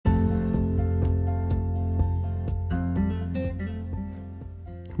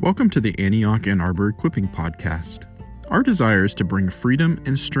Welcome to the Antioch Ann Arbor Equipping Podcast. Our desire is to bring freedom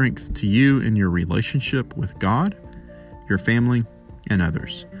and strength to you in your relationship with God, your family, and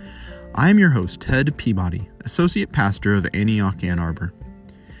others. I am your host, Ted Peabody, Associate Pastor of Antioch Ann Arbor.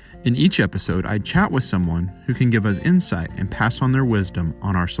 In each episode, I chat with someone who can give us insight and pass on their wisdom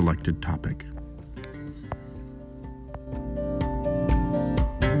on our selected topic.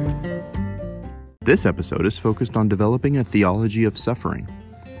 This episode is focused on developing a theology of suffering.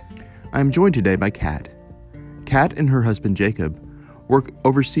 I am joined today by Kat. Kat and her husband Jacob work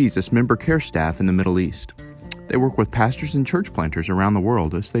overseas as member care staff in the Middle East. They work with pastors and church planters around the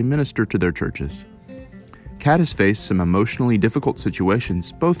world as they minister to their churches. Kat has faced some emotionally difficult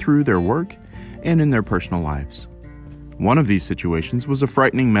situations both through their work and in their personal lives. One of these situations was a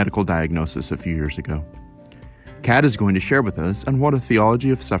frightening medical diagnosis a few years ago. Kat is going to share with us on what a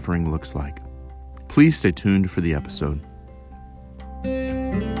theology of suffering looks like. Please stay tuned for the episode.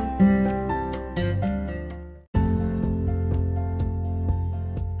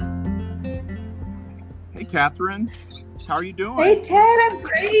 Hey, Catherine. How are you doing? Hey, Ted. I'm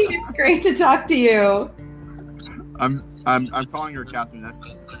great. It's great to talk to you. I'm calling her Catherine.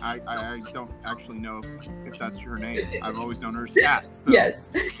 I don't actually know if that's her name. I've always known her as Kat. So, yes,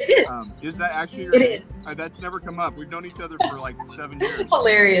 it is. Is that actually your name? It is. That's never come up. We've known each other for like 7 years.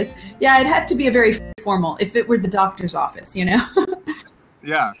 Hilarious. Yeah, it'd have to be a very formal if it were the doctor's office, you know?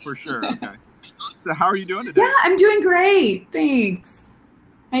 Yeah, for sure. Okay. So how are you doing today? Yeah, I'm doing great. Thanks.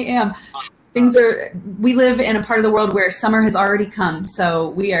 I am. We live in a part of the world where summer has already come,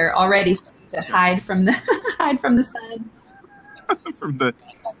 so we are all ready to hide from the sun. from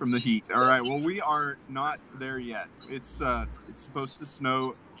the heat. All right. Well, we are not there yet. It's supposed to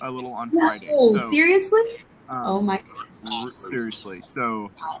snow a little on Friday. Oh, so, seriously? Oh my God. Seriously.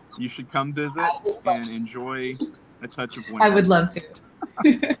 So you should come visit and enjoy a touch of winter. I would love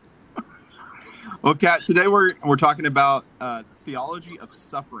to. Well, Kat, today we're talking about theology of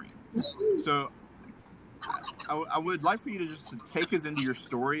suffering. So I would like for you to just take us into your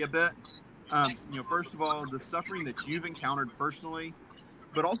story a bit. First of all, the suffering that you've encountered personally,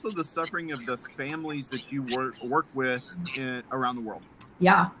 but also the suffering of the families that you work with around the world.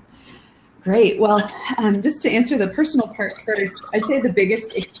 Yeah. Great. Well, just to answer the personal part first, I'd say the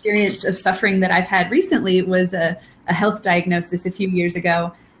biggest experience of suffering that I've had recently was a health diagnosis a few years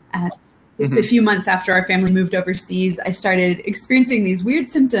ago. Just a few months after our family moved overseas, I started experiencing these weird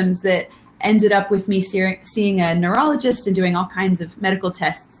symptoms that ended up with me seeing a neurologist and doing all kinds of medical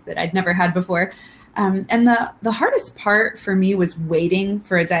tests that I'd never had before. And the hardest part for me was waiting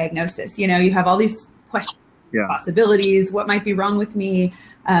for a diagnosis. You know, you have all these questions, possibilities, what might be wrong with me.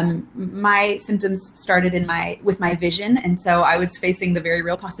 My symptoms started with my vision. And so I was facing the very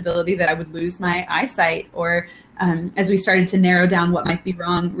real possibility that I would lose my eyesight, or as we started to narrow down what might be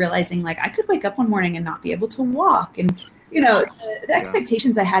wrong, realizing like I could wake up one morning and not be able to walk. And, you know, the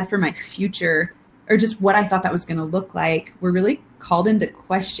expectations I had for my future, or just what I thought that was going to look like, were really called into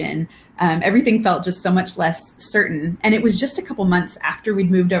question. Everything felt just so much less certain. And it was just a couple months after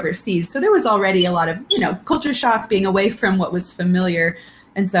we'd moved overseas. So there was already a lot of, culture shock, being away from what was familiar.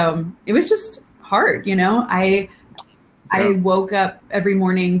 And so it was just hard, I woke up every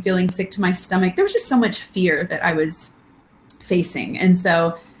morning feeling sick to my stomach. There was just so much fear that I was facing. And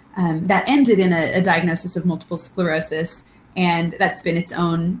so that ended in a diagnosis of multiple sclerosis. And that's been its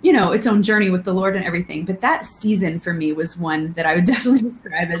own journey with the Lord and everything. But that season for me was one that I would definitely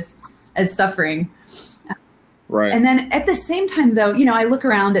describe as suffering. Right. And then at the same time, though, I look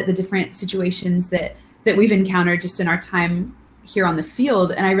around at the different situations that we've encountered just in our time here on the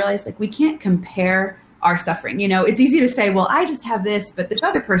field, and I realize like we can't compare our suffering. It's easy to say, well, I just have this, but this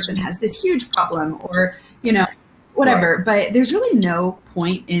other person has this huge problem, or whatever. Right. But there's really no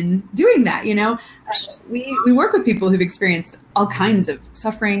point in doing that. We work with people who've experienced all kinds of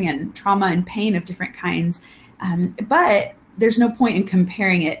suffering and trauma and pain of different kinds, but there's no point in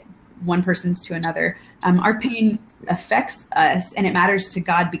comparing it one person's to another. Our pain affects us, and it matters to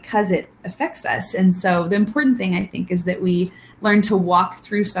God because it affects us. And so the important thing, I think, is that we learn to walk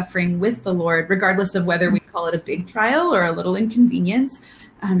through suffering with the Lord, regardless of whether we call it a big trial or a little inconvenience.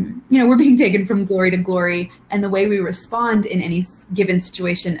 We're being taken from glory to glory, and the way we respond in any given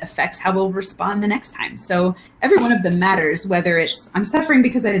situation affects how we'll respond the next time. So every one of them matters, whether it's I'm suffering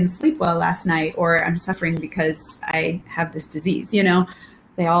because I didn't sleep well last night, or I'm suffering because I have this disease.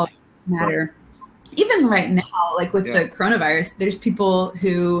 They all matter. Even right now, like with the coronavirus, there's people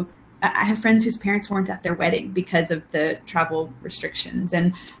who, I have friends whose parents weren't at their wedding because of the travel restrictions,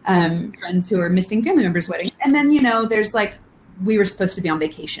 and friends who are missing family members' weddings. And then, there's like we were supposed to be on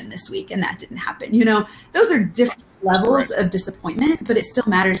vacation this week and that didn't happen. Those are different levels of disappointment, but it still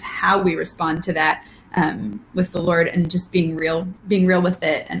matters how we respond to that with the Lord, and just being real with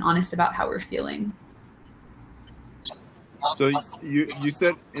it and honest about how we're feeling. So you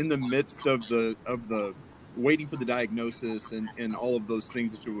said in the midst of the waiting for the diagnosis and all of those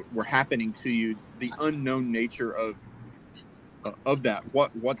things that were happening to you, the unknown nature of that,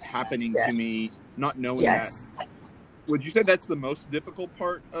 what's happening to me, not knowing that. Would you say that's the most difficult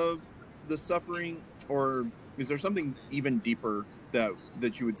part of the suffering, or is there something even deeper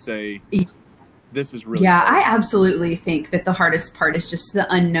that you would say this is really hard? I absolutely think that the hardest part is just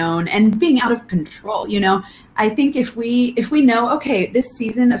the unknown and being out of control. I think if we know, okay, this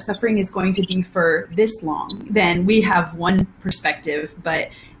season of suffering is going to be for this long, then we have one perspective. But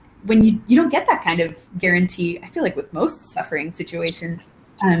when you don't get that kind of guarantee, I feel like with most suffering situations,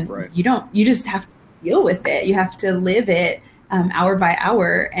 you just have to deal with it. You have to live it hour by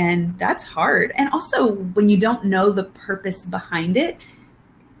hour, and that's hard. And also, when you don't know the purpose behind it,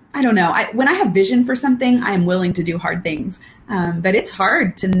 I don't know. When I have vision for something, I am willing to do hard things. But it's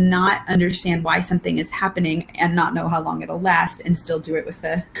hard to not understand why something is happening and not know how long it'll last, and still do it with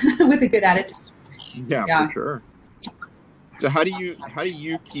a good attitude. Yeah, for sure. So how do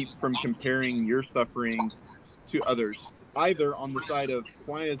you keep from comparing your suffering to others? Either on the side of,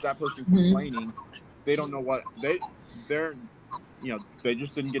 why is that person complaining? They don't know what they're they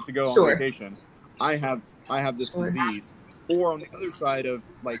just didn't get to go on vacation. I have this disease. Or on the other side of,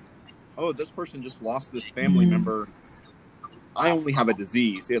 like, oh, this person just lost this family member. I only have a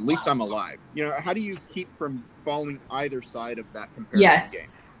disease. At least I'm alive. How do you keep from falling either side of that comparison game?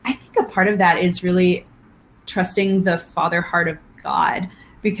 I think a part of that is really trusting the father heart of God,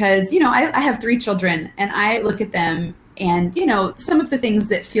 because, I have 3 children, and I look at them, and, some of the things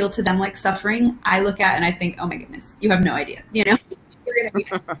that feel to them like suffering, I look at and I think, oh my goodness, you have no idea,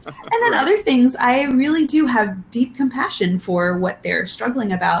 And then other things, I really do have deep compassion for what they're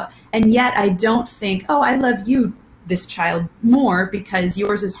struggling about. And yet I don't think, oh, I love you, this child, more because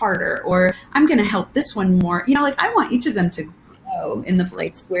yours is harder, or I'm going to help this one more. I want each of them to grow in the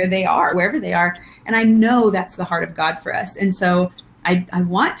place where they are, wherever they are. And I know that's the heart of God for us. And so I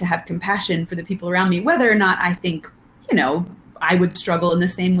want to have compassion for the people around me, whether or not I think, I would struggle in the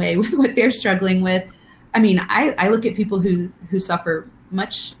same way with what they're struggling with. I mean, I look at people who suffer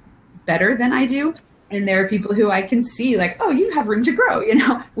much better than I do. And there are people who I can see like, oh, you have room to grow.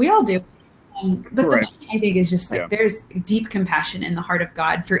 We all do. But the thing, I think, is just like, there's deep compassion in the heart of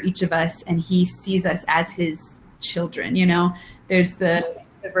God for each of us. And he sees us as his children. There's the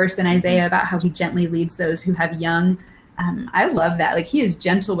verse in Isaiah about how he gently leads those who have young. I love that. Like, he is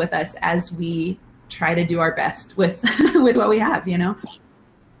gentle with us as we try to do our best with what we have,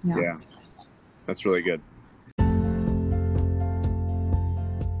 Yeah. That's really good.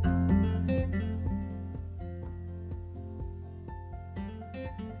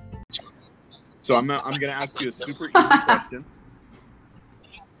 So I'm going to ask you a super easy question.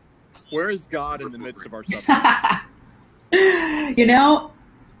 Where is God in the midst of our suffering?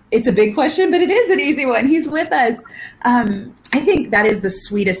 It's a big question, but it is an easy one. He's with us. I think that is the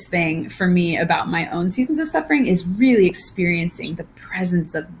sweetest thing for me about my own seasons of suffering, is really experiencing the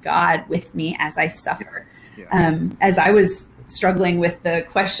presence of God with me as I suffer. As I was struggling with the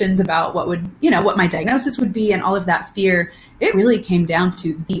questions about what my diagnosis would be and all of that fear, it really came down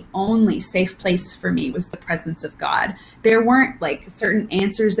to the only safe place for me was the presence of God. There weren't like certain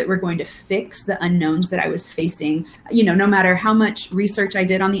answers that were going to fix the unknowns that I was facing. No matter how much research I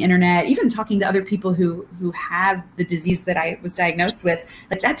did on the internet, even talking to other people who have the disease that I was diagnosed with,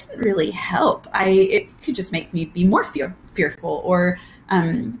 like, that didn't really help. It could just make me be more fearful, or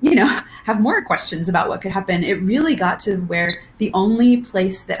have more questions about what could happen. It really got to where the only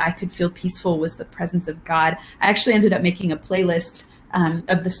place that I could feel peaceful was the presence of God. I actually ended up making a playlist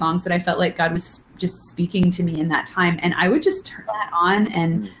of the songs that I felt like God was just speaking to me in that time. And I would just turn that on.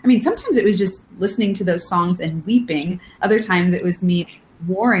 And I mean, sometimes it was just listening to those songs and weeping. Other times it was me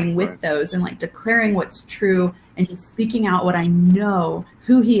warring with those and like declaring what's true and just speaking out what I know,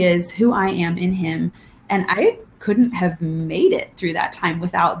 who he is, who I am in him. And I couldn't have made it through that time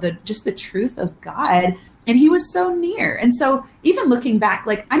without the truth of God. And he was so near. And so even looking back,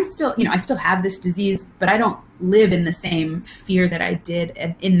 like, I'm still, I still have this disease, but I don't live in the same fear that I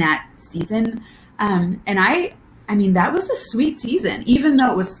did in that season. And I mean, that was a sweet season, even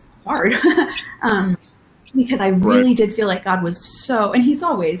though it was hard, because I really did feel like God was and he's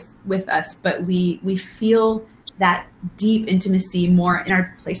always with us, but we feel that deep intimacy more in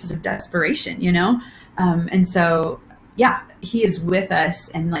our places of desperation, and so, he is with us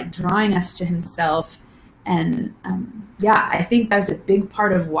and like drawing us to himself. And yeah, I think that's a big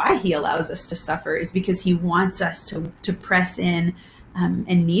part of why he allows us to suffer, is because he wants us to press in and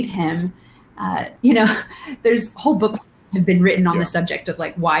need him. You know, there's whole books have been written on the subject of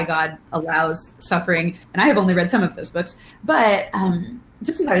like why God allows suffering. And I have only read some of those books, but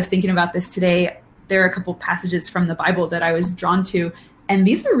just as I was thinking about this today, there are a couple passages from the Bible that I was drawn to, and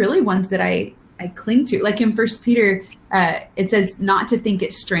these are really ones that I cling to. Like in 1 Peter, it says not to think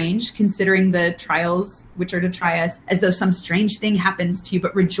it strange, considering the trials which are to try us, as though some strange thing happens to you,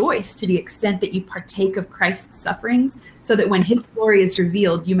 but rejoice to the extent that you partake of Christ's sufferings, so that when his glory is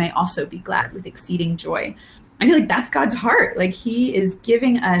revealed, you may also be glad with exceeding joy. I feel like that's God's heart. Like he is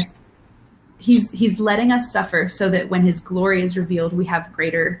giving us, he's letting us suffer so that when his glory is revealed, we have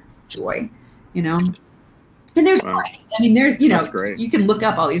greater joy, you know? And there's, I mean, there's, you know, you can look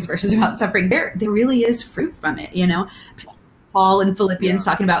up all these verses about suffering. There really is fruit from it, you know. Paul in Philippians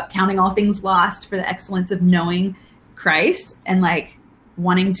talking about counting all things lost for the excellence of knowing Christ, and like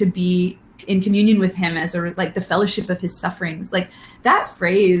wanting to be in communion with him as a, like the fellowship of his sufferings. Like that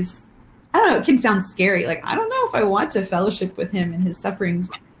phrase, I don't know, it can sound scary. Like, I don't know if I want to fellowship with him in his sufferings,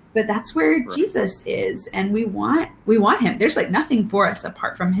 but that's where Jesus is. And we want him. There's like nothing for us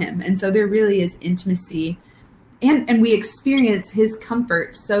apart from him. And so there really is intimacy. And we experience his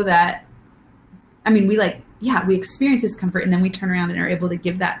comfort, so that, I mean, we experience his comfort, and then we turn around and are able to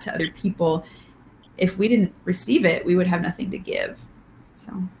give that to other people. If we didn't receive it, we would have nothing to give.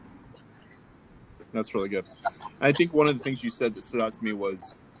 So that's really good. I think one of the things you said that stood out to me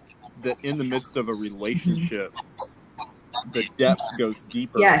was that in the midst of a relationship, the depth goes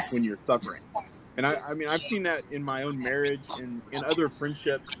deeper when you're suffering. And I mean, I've seen that in my own marriage and in other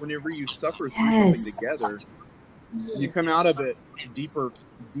friendships. Whenever you suffer through something together, you come out of it deeper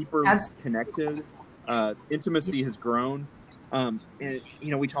connected. Intimacy has grown. And,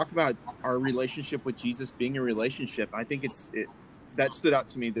 you know, we talk about our relationship with Jesus being a relationship. I think that stood out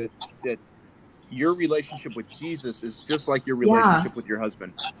to me, that your relationship with Jesus is just like your relationship with your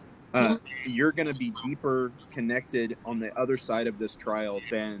husband. You're going to be deeper connected on the other side of this trial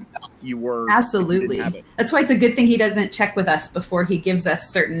than you were. Absolutely. That's why it's a good thing he doesn't check with us before he gives us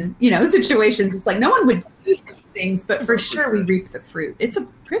certain, you know, situations. It's like no one would do these things, but for sure we reap the fruit. It's a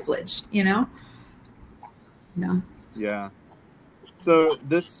privilege, you know? No. Yeah. So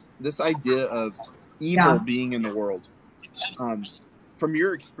this idea of evil being in the world, from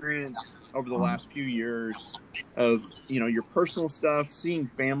your experience over the last few years of, you know, your personal stuff, seeing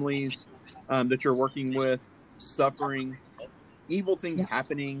families that you're working with suffering, evil things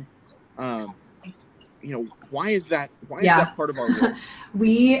happening, you know, why is that part of our world?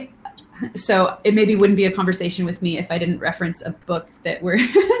 So it maybe wouldn't be a conversation with me if I didn't reference a book that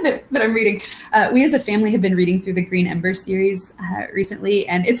that I'm reading. We as a family have been reading through the Green Ember series recently,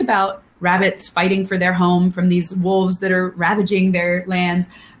 and it's about rabbits fighting for their home from these wolves that are ravaging their lands.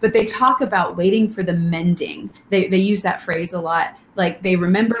 But they talk about waiting for the mending. They use that phrase a lot. Like they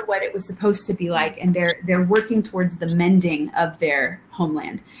remember what it was supposed to be like, and they're working towards the mending of their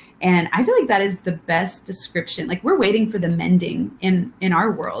homeland. And I feel like that is the best description. Like we're waiting for the mending in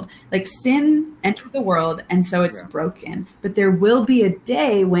our world. Like sin entered the world, and so it's broken. But there will be a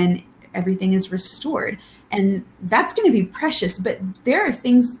day when everything is restored. And that's going to be precious. But there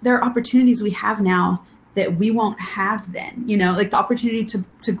are opportunities we have now that we won't have then. You know, like the opportunity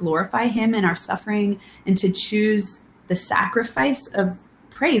to glorify him in our suffering, and to choose the sacrifice of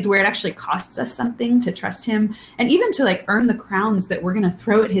praise where it actually costs us something to trust him, and even to like earn the crowns that we're going to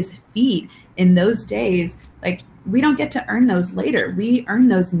throw at his feet in those days. Like we don't get to earn those later. We earn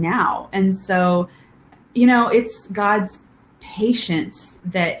those now. And so, you know, it's God's patience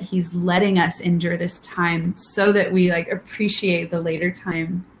that he's letting us endure this time so that we like appreciate the later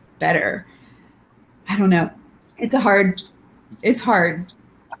time better. I don't know. It's hard. Yeah, it's hard.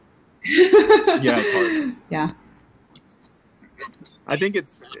 Yeah. I think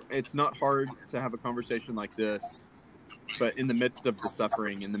it's not hard to have a conversation like this, but in the midst of the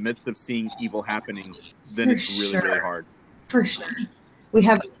suffering, in the midst of seeing evil happening, then it's really hard. For sure. We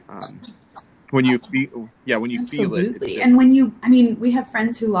have when you feel it. And we have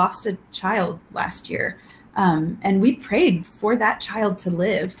friends who lost a child last year, and we prayed for that child to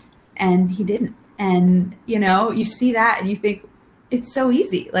live, and he didn't. And you know, you see that and you think it's so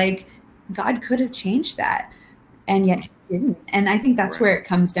easy. Like God could have changed that, and yet he didn't. And I think that's where it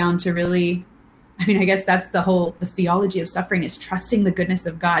comes down to really, I mean, I guess that's the theology of suffering, is trusting the goodness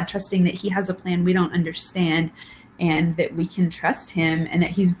of God, trusting that he has a plan we don't understand, and that we can trust him, and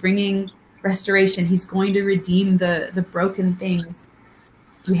that he's bringing restoration. He's going to redeem the broken things.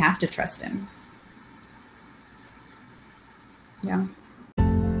 We have to trust him. Yeah.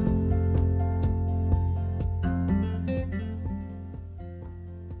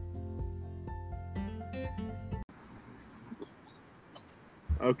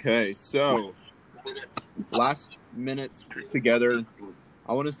 Okay, so last minutes together,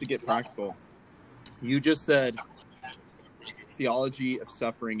 I want us to get practical. You just said theology of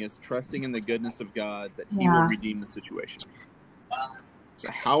suffering is trusting in the goodness of God that He will redeem the situation. So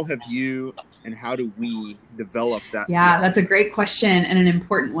how have you and how do we develop that? Yeah, that's a great question and an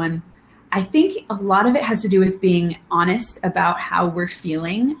important one. I think a lot of it has to do with being honest about how we're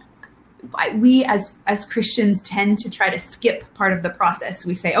feeling. We as Christians tend to try to skip part of the process.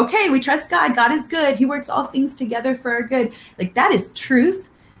 We say, okay, we trust God. God is good. He works all things together for our good. Like, that is truth,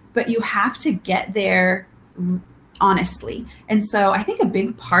 but you have to get there honestly. And so I think a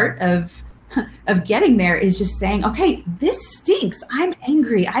big part of getting there is just saying, okay, this stinks. I'm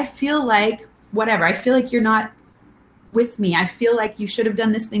angry. I feel like whatever. I feel like you're not with me. I feel like you should have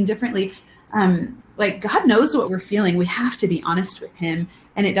done this thing differently. Like, God knows what we're feeling. We have to be honest with Him.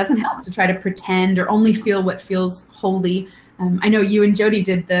 And it doesn't help to try to pretend or only feel what feels holy. I know you and Jody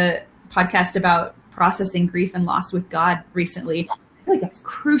did the podcast about processing grief and loss with God recently. I feel like that's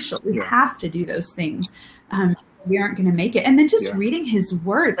crucial. We have to do those things. We aren't going to make it. And then just reading His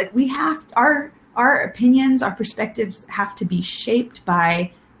word, like, we have our opinions, our perspectives have to be shaped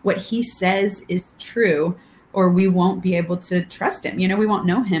by what He says is true, or we won't be able to trust Him. We won't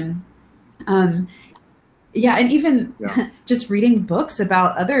know Him. And even just reading books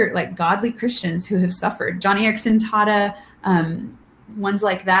about other like godly Christians who have suffered. Johnny Erickson taught ones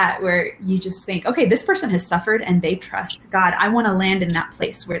like that, where you just think, okay, this person has suffered and they trust God. I want to land in that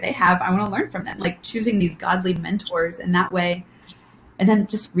place where they have. I want to learn from them, like choosing these godly mentors in that way. And then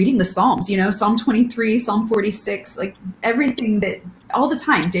just reading the Psalms, Psalm 23, Psalm 46, like everything that all the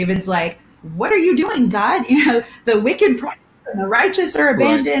time, David's like, what are you doing, God? The wicked and the righteous are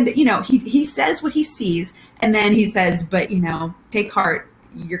abandoned. Right. He says what he sees, and then he says, but, take heart,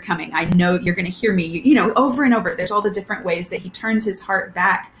 you're coming. I know you're going to hear me, over and over. There's all the different ways that he turns his heart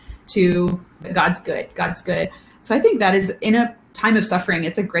back to God's good. God's good. So I think that is, in a time of suffering,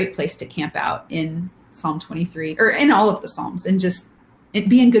 it's a great place to camp out in Psalm 23 or in all of the Psalms, and just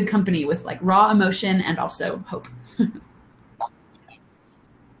be in good company with like raw emotion and also hope.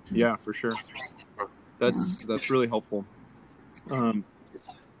 Yeah, for sure. That's really helpful.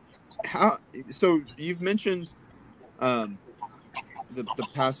 So you've mentioned the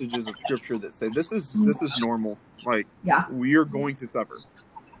passages of scripture that say this is normal, like we're going to suffer.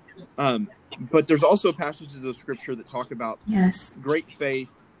 But there's also passages of scripture that talk about great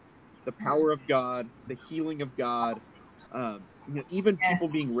faith, the power of God, the healing of God, even people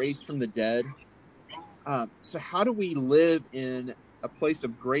being raised from the dead. So how do we live in a place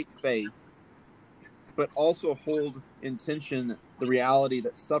of great faith, but also hold in tension the reality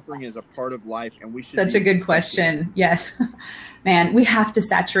that suffering is a part of life, and we should? Such a good question. Yes, man, we have to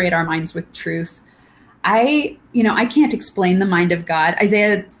saturate our minds with truth. I can't explain the mind of God.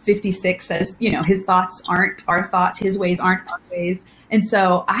 Isaiah 56 says, His thoughts aren't our thoughts, His ways aren't our ways. And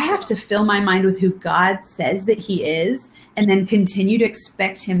so I have to fill my mind with who God says that He is, and then continue to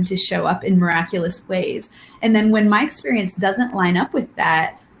expect Him to show up in miraculous ways. And then when my experience doesn't line up with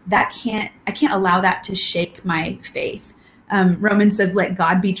that, I can't allow that to shake my faith. Romans says, let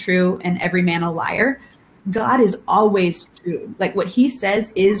God be true and every man a liar. God is always true. Like, what He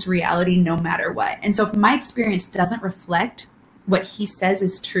says is reality no matter what. And so if my experience doesn't reflect what He says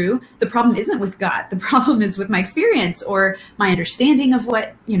is true, the problem isn't with God. The problem is with my experience or my understanding of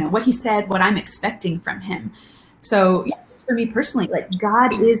what He said, what I'm expecting from Him. So for me personally, like,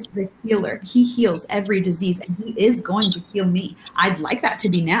 God is the healer. He heals every disease, and He is going to heal me. I'd like that to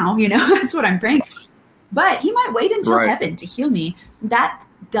be now, that's what I'm praying. But He might wait until heaven to heal me. That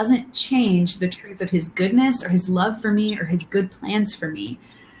doesn't change the truth of His goodness or His love for me or His good plans for me.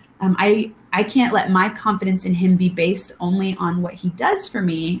 I can't let my confidence in Him be based only on what He does for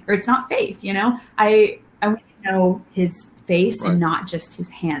me, or it's not faith. I want to know His face and not just His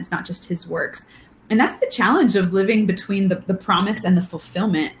hands, not just His works. And that's the challenge of living between the promise and the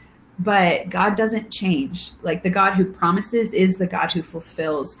fulfillment. But God doesn't change. Like, the God who promises is the God who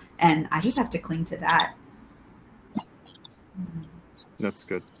fulfills. And I just have to cling to that. That's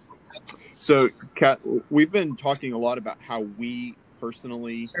good. So, Kat, we've been talking a lot about how we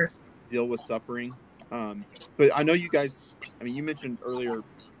personally deal with suffering. But I know you guys, you mentioned earlier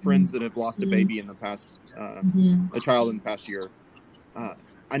friends that have lost a baby in the past, a child in the past year.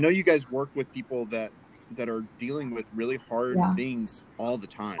 I know you guys work with people that are dealing with really hard things all the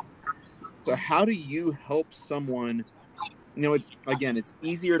time. So how do you help someone? It's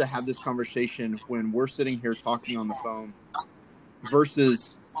easier to have this conversation when we're sitting here talking on the phone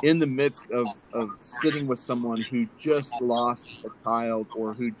versus in the midst of sitting with someone who just lost a child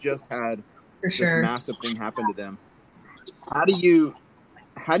or who just had this massive thing happen to them. How do you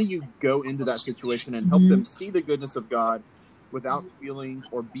how do you go into that situation and help them see the goodness of God without feeling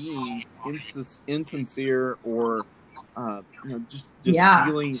or being insincere or just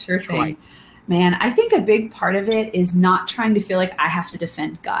feeling sure trite? Thing. Man, I think a big part of it is not trying to feel like I have to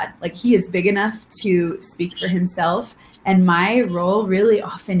defend God. Like, he is big enough to speak for himself. And my role really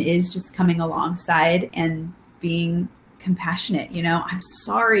often is just coming alongside and being compassionate. I'm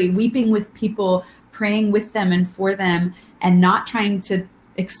sorry, weeping with people, praying with them and for them, and not trying to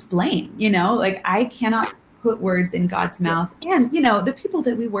explain. Like, I cannot put words in God's mouth. And, the people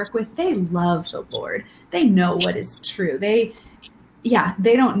that we work with, they love the Lord. They know what is true. They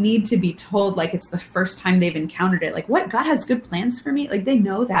don't need to be told like it's the first time they've encountered it. Like, what? God has good plans for me? Like, they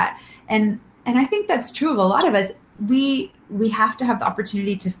know that. And I think that's true of a lot of us. We have to have the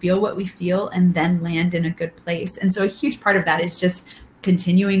opportunity to feel what we feel and then land in a good place. And so a huge part of that is just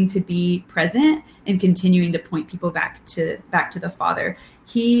continuing to be present and continuing to point people back to the Father.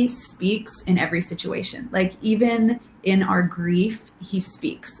 He speaks in every situation. Like, even in our grief, he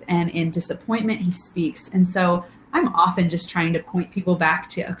speaks, and in disappointment, he speaks. And so I'm often just trying to point people back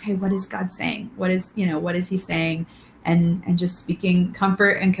to, okay, what is God saying? What is he saying? And just speaking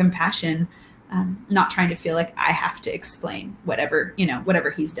comfort and compassion, not trying to feel like I have to explain whatever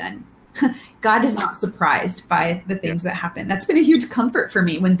he's done. God is not surprised by the things that happen. That's been a huge comfort for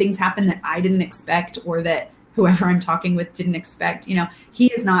me when things happen that I didn't expect, or that whoever I'm talking with didn't expect.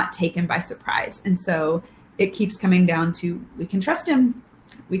 He is not taken by surprise. And so it keeps coming down to, we can trust him.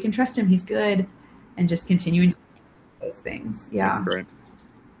 We can trust him. He's good. And just continuing those things. Yeah. That's great.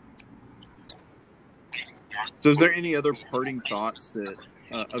 So is there any other parting thoughts that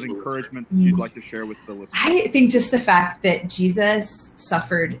of encouragement that you'd like to share with the listeners? I think just the fact that Jesus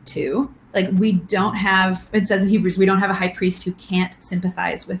suffered too. Like, we don't have, it says in Hebrews, we don't have a high priest who can't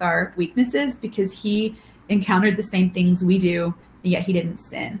sympathize with our weaknesses, because he encountered the same things we do, yet he didn't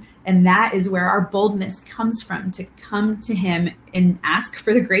sin. And that is where our boldness comes from, to come to him and ask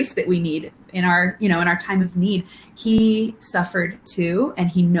for the grace that we need in our time of need. He suffered too, and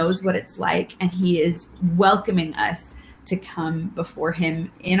he knows what it's like, and he is welcoming us to come before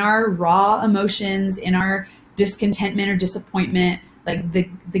him in our raw emotions, in our discontentment or disappointment. Like, the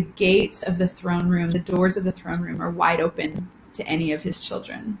gates of the throne room, the doors of the throne room are wide open to any of his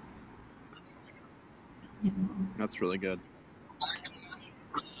children. That's really good.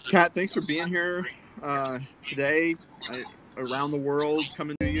 Kat, thanks for being here today, around the world,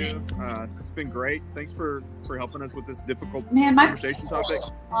 coming to you. It's been great. Thanks for helping us with this difficult conversation topic.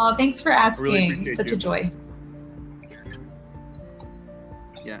 Oh, thanks for asking. Really Such a joy.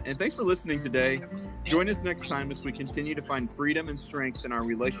 Yeah, and thanks for listening today. Join us next time as we continue to find freedom and strength in our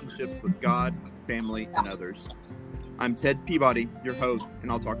relationships with God, family, and others. I'm Ted Peabody, your host,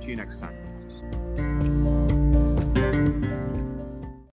 and I'll talk to you next time.